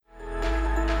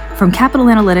From Capital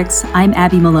Analytics, I'm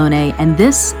Abby Maloney, and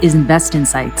this is Invest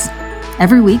Insights.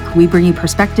 Every week, we bring you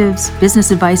perspectives, business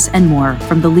advice, and more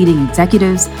from the leading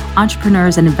executives,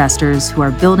 entrepreneurs, and investors who are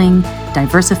building,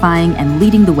 diversifying, and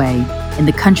leading the way in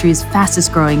the country's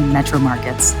fastest-growing metro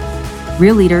markets.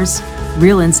 Real leaders,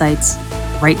 real insights,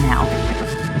 right now.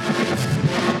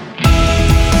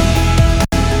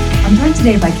 I'm joined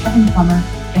today by Kevin Plummer,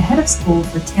 the head of school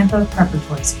for Tampa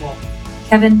Preparatory School.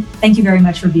 Kevin, thank you very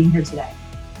much for being here today.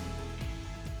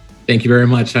 Thank you very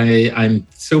much. I'm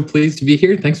so pleased to be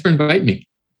here. Thanks for inviting me.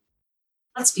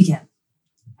 Let's begin.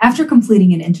 After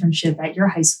completing an internship at your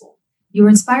high school, you were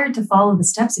inspired to follow the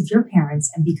steps of your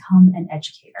parents and become an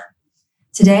educator.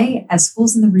 Today, as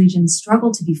schools in the region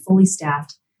struggle to be fully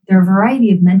staffed, there are a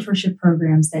variety of mentorship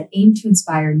programs that aim to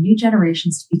inspire new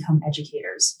generations to become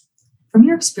educators. From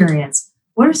your experience,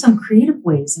 what are some creative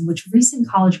ways in which recent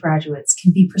college graduates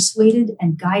can be persuaded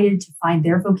and guided to find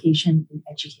their vocation in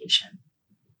education?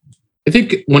 I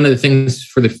think one of the things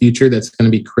for the future that's going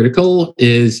to be critical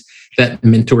is that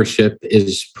mentorship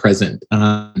is present.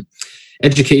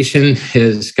 Education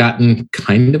has gotten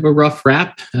kind of a rough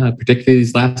rap, particularly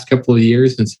these last couple of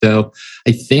years. And so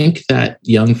I think that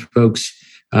young folks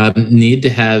need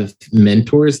to have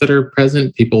mentors that are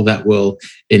present, people that will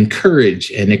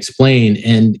encourage and explain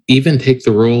and even take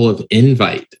the role of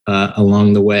invite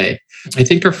along the way. I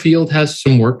think our field has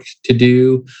some work to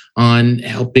do on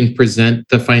helping present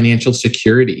the financial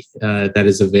security that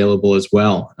is available as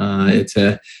well. It's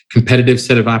a competitive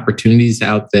set of opportunities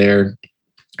out there.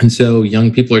 And so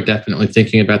young people are definitely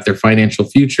thinking about their financial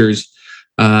futures.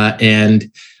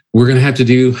 And we're going to have to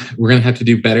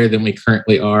do better than we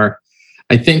currently are.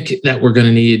 I think that we're going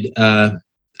to need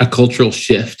a cultural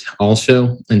shift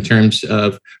also in terms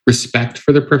of respect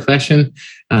for the profession.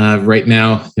 Right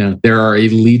now, there are a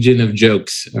legion of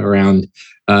jokes around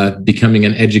becoming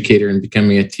an educator and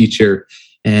becoming a teacher.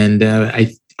 And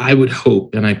I would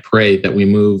hope and I pray that we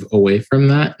move away from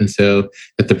that. And so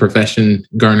that the profession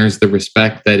garners the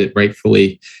respect that it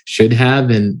rightfully should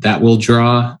have. And that will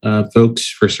draw folks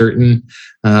for certain.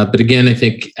 But again, I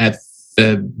think at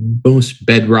the most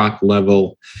bedrock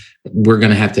level, we're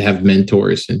going to have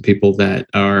mentors and people that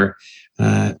are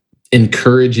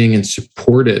encouraging and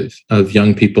supportive of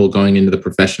young people going into the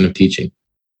profession of teaching.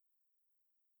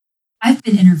 I've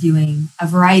been interviewing a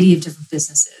variety of different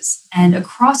businesses, and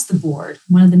across the board,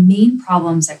 one of the main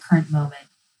problems at current moment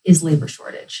is labor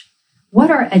shortage.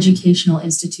 What are educational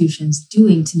institutions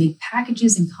doing to make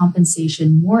packages and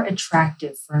compensation more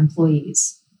attractive for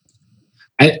employees?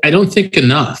 I don't think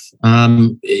enough.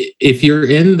 If you're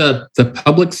in the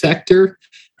public sector,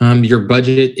 your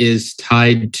budget is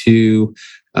tied to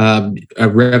a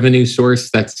revenue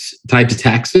source that's tied to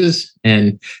taxes,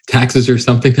 and taxes are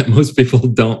something that most people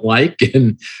don't like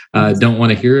and don't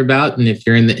want to hear about. And if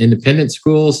you're in the independent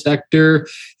school sector,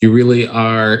 you really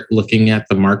are looking at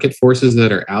the market forces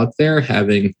that are out there,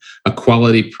 having a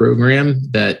quality program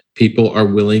that people are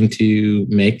willing to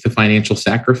make the financial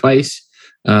sacrifice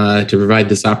to provide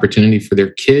this opportunity for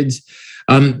their kids.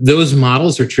 Those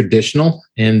models are traditional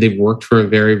and they've worked for a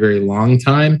very, very long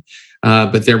time,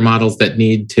 but they're models that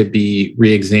need to be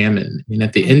re-examined. I mean,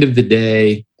 at the end of the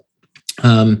day,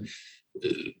 to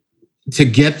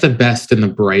get the best and the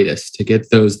brightest, to get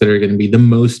those that are going to be the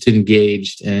most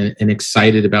engaged and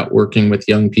excited about working with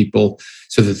young people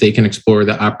so that they can explore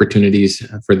the opportunities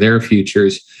for their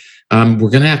futures,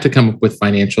 we're going to have to come up with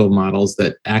financial models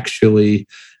that actually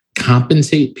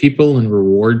compensate people and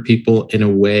reward people in a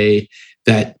way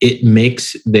that it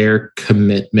makes their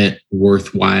commitment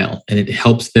worthwhile and it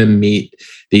helps them meet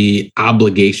the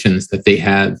obligations that they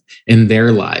have in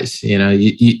their lives.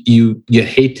 You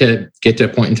hate to get to a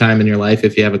point in time in your life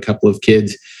if you have a couple of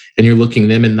kids and you're looking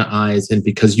them in the eyes, and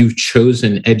because you've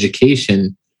chosen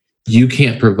education, you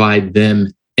can't provide them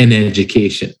an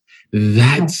education.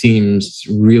 That seems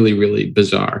really, really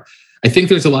bizarre. I think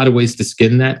there's a lot of ways to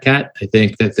skin that cat. I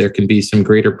think that there can be some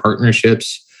greater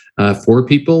partnerships for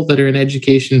people that are in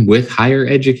education with higher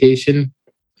education,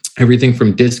 everything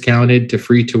from discounted to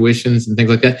free tuitions and things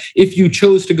like that. If you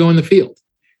chose to go in the field,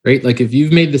 right? Like if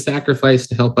you've made the sacrifice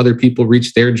to help other people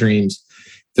reach their dreams,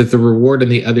 that the reward on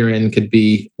the other end could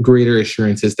be greater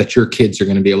assurances that your kids are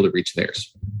going to be able to reach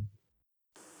theirs.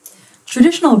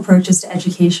 Traditional approaches to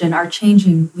education are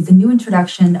changing with the new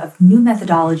introduction of new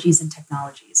methodologies and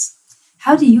technologies.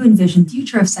 How do you envision the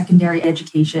future of secondary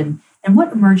education, and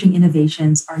what emerging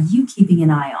innovations are you keeping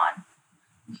an eye on?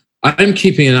 I'm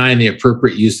keeping an eye on the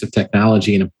appropriate use of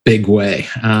technology in a big way.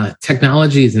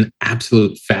 Technology is an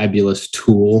absolute fabulous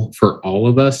tool for all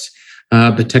of us.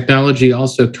 But technology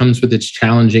also comes with its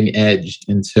challenging edge.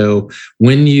 And so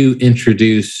when you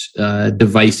introduce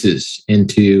devices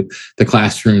into the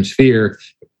classroom sphere,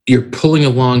 you're pulling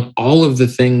along all of the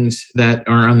things that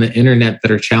are on the internet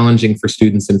that are challenging for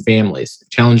students and families,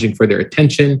 challenging for their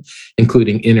attention,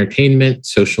 including entertainment,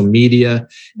 social media.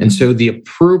 And so the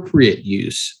appropriate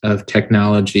use of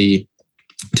technology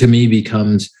to me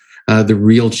becomes the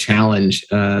real challenge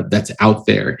that's out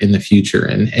there in the future,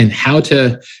 and how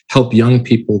to help young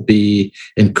people be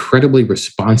incredibly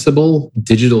responsible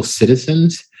digital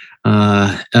citizens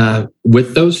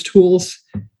with those tools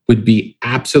would be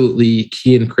absolutely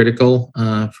key and critical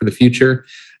for the future.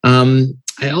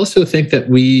 I also think that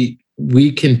we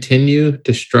continue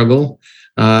to struggle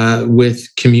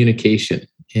with communication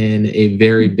in a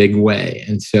very big way.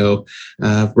 And so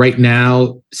right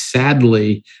now,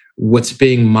 sadly, what's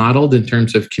being modeled in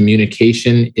terms of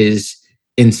communication is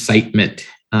incitement,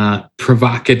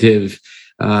 provocative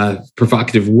words,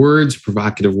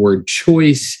 provocative word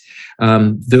choice.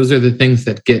 Those are the things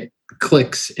that get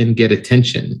clicks and get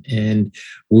attention. And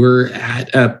we're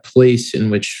at a place in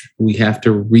which we have to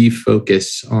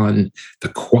refocus on the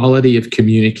quality of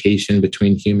communication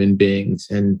between human beings,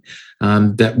 and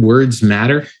that words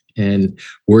matter, and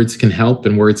words can help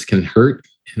and words can hurt.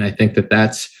 And I think that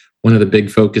that's one of the big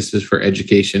focuses for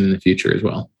education in the future as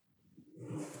well.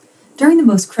 During the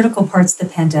most critical parts of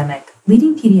the pandemic,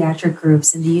 leading pediatric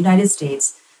groups in the United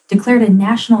States declared a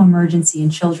national emergency in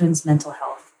children's mental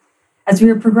health. As we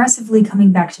are progressively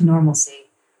coming back to normalcy,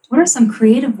 what are some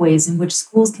creative ways in which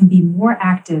schools can be more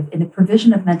active in the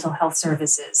provision of mental health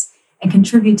services and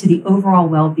contribute to the overall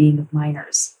well-being of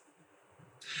minors?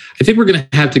 I think we're going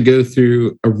to have to go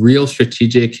through a real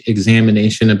strategic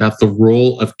examination about the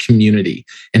role of community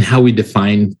and how we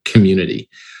define community.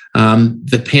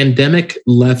 The pandemic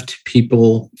left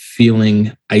people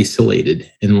feeling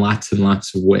isolated in lots and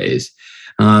lots of ways.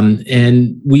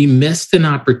 And we missed an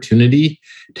opportunity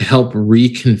to help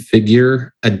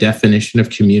reconfigure a definition of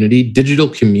community. Digital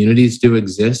communities do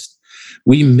exist.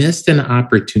 We missed an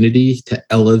opportunity to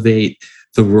elevate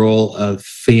the role of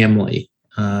family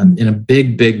in a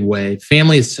big, big way.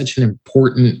 Family is such an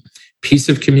important piece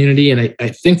of community. And I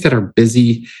think that our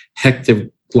busy, hectic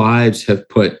lives have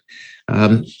put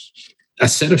a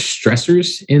set of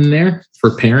stressors in there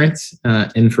for parents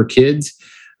and for kids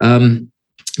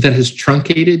that has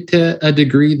truncated to a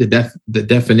degree the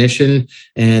definition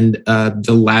and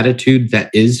the latitude that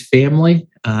is family.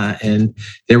 And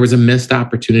there was a missed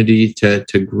opportunity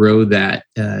to grow that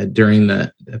during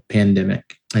the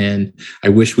pandemic. And I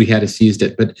wish we had seized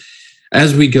it. But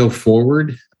as we go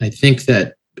forward, I think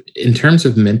that in terms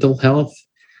of mental health,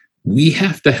 we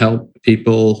have to help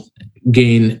people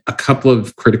gain a couple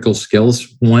of critical skills.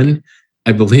 One,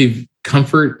 I believe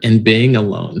comfort in being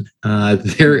alone.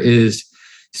 There is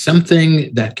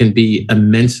something that can be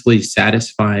immensely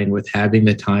satisfying with having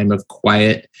the time of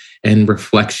quiet and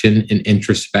reflection and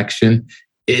introspection.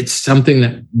 It's something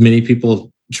that many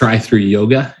people try through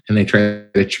yoga, and they try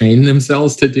to train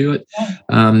themselves to do it.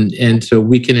 And so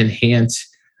we can enhance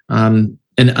an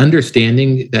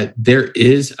understanding that there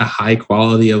is a high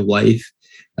quality of life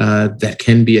that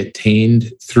can be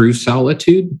attained through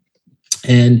solitude.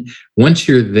 And once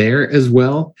you're there as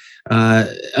well,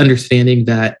 understanding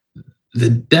that the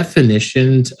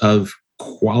definitions of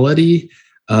quality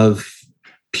of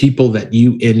people that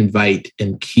you invite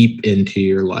and keep into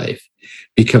your life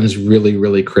becomes really,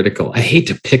 really critical. I hate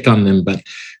to pick on them, but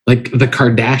like the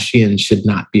Kardashians should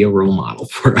not be a role model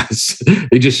for us.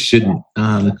 They just shouldn't.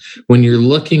 When you're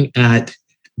looking at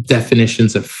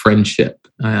definitions of friendship,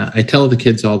 I tell the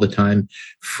kids all the time,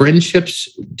 friendships,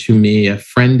 to me, a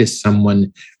friend is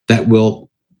someone that will,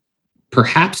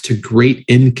 perhaps to great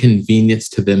inconvenience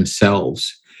to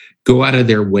themselves, go out of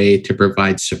their way to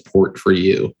provide support for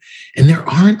you. And there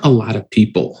aren't a lot of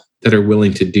people that are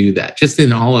willing to do that just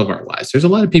in all of our lives. There's a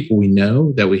lot of people we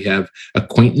know that we have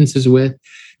acquaintances with,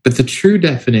 but the true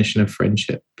definition of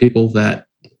friendship, people that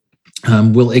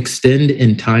will extend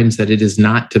in times that it is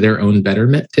not to their own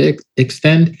betterment to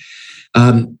extend,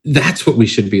 that's what we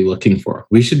should be looking for.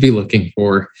 We should be looking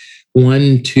for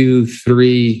 1, 2,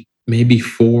 3, maybe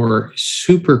 4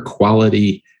 super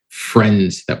quality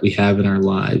friends that we have in our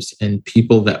lives, and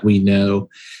people that we know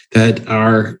that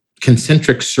our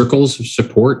concentric circles of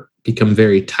support become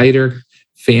very tighter.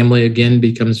 Family, again,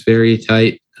 becomes very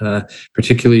tight,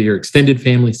 particularly your extended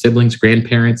family, siblings,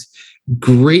 grandparents.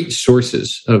 Great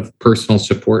sources of personal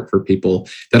support for people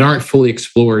that aren't fully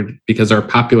explored, because our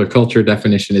popular culture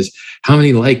definition is how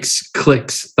many likes,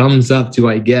 clicks, thumbs up do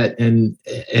I get? And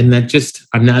that just,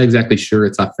 I'm not exactly sure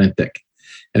it's authentic.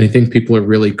 And I think people are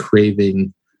really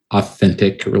craving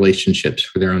authentic relationships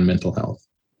for their own mental health.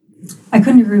 I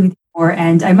couldn't agree with you more.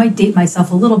 And I might date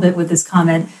myself a little bit with this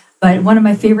comment, but one of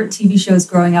my favorite TV shows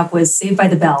growing up was Saved by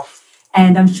the Bell.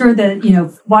 And I'm sure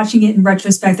that, watching it in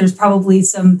retrospect, there's probably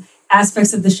some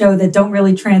aspects of the show that don't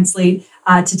really translate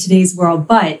to today's world.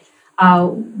 But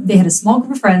they had a small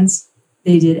group of friends.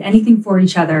 They did anything for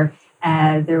each other.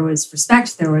 There was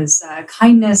respect. There was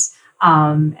kindness.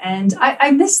 And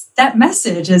I miss that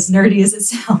message, as nerdy as it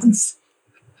sounds.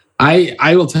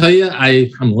 I will tell you,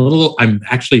 I'm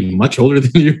actually much older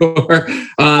than you are.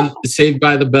 Saved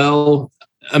by the Bell,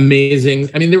 amazing.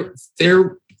 I mean,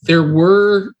 there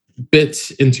were bits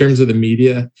in terms of the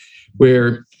media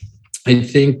where I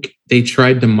think they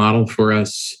tried to model for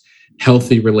us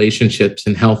healthy relationships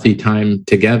and healthy time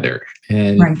together.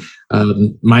 And right.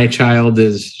 My child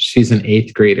she's an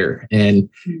 8th grader, and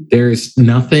there's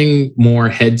nothing more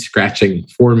head scratching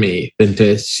for me than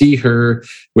to see her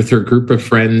with her group of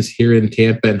friends here in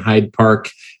Tampa and Hyde Park,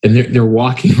 and they're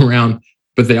walking around,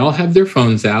 but they all have their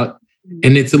phones out,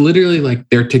 and it's literally like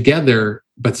they're together,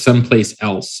 but someplace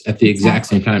else at the exact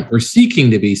same time, or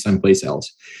seeking to be someplace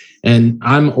else. And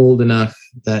I'm old enough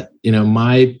that,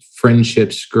 my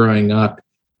friendships growing up,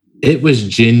 it was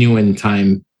genuine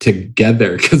time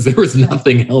together because there was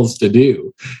nothing else to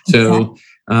do. So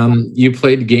you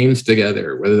played games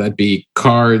together, whether that be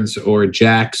cards or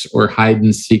jacks or hide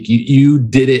and seek. You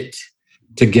did it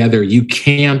together. You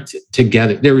camped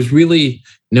together. There was really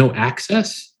no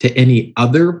access to any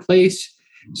other place.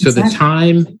 So the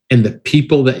time and the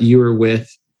people that you were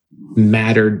with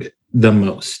mattered the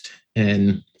most.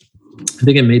 And I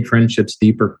think it made friendships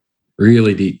deeper,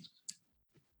 really deep.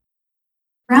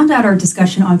 Round out our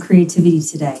discussion on creativity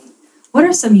today. What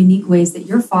are some unique ways that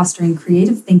you're fostering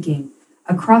creative thinking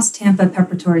across Tampa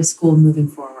Preparatory School moving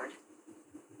forward?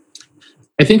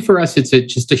 I think for us, it's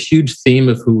just a huge theme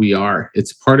of who we are.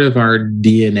 It's part of our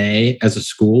DNA as a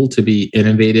school to be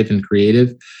innovative and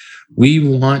creative. We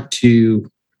want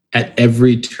to, at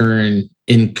every turn,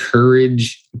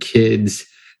 encourage kids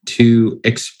to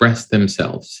express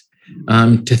themselves,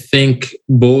 to think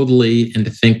boldly and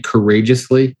to think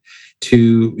courageously,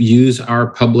 to use our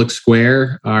public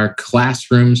square, our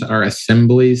classrooms, our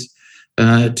assemblies,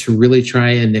 to really try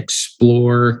and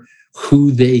explore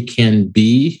who they can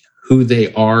be, who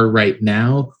they are right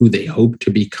now, who they hope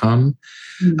to become.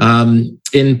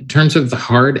 In terms of the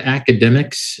hard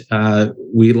academics,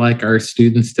 we like our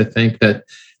students to think that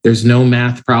there's no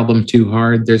math problem too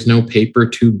hard. There's no paper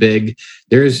too big.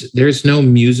 There's no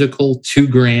musical too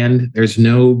grand. There's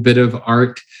no bit of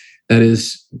art that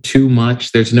is too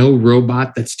much. There's no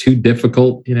robot that's too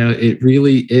difficult. It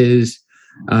really is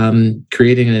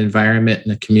creating an environment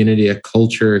and a community, a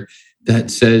culture that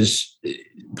says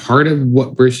part of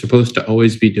what we're supposed to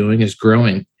always be doing is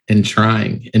growing and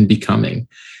trying and becoming.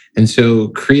 And so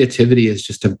creativity is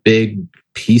just a big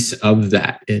piece of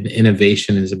that, and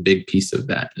innovation is a big piece of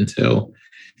that. And so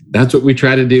that's what we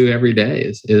try to do every day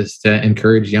is to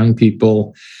encourage young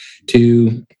people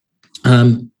to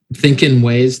think in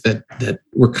ways that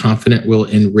we're confident will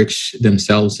enrich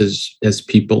themselves as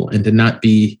people, and to not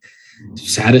be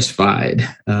satisfied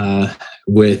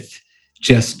with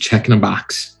just checking a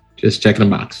box.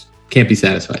 Can't be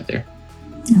satisfied there.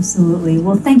 Absolutely.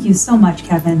 Well, thank you so much,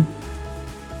 Kevin.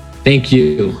 Thank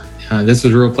you. This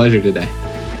was a real pleasure today.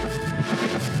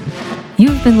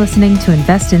 You've been listening to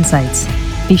Invest Insights.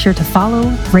 Be sure to follow,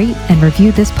 rate, and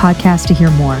review this podcast to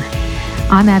hear more.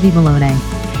 I'm Abby Maloney.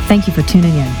 Thank you for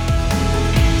tuning in.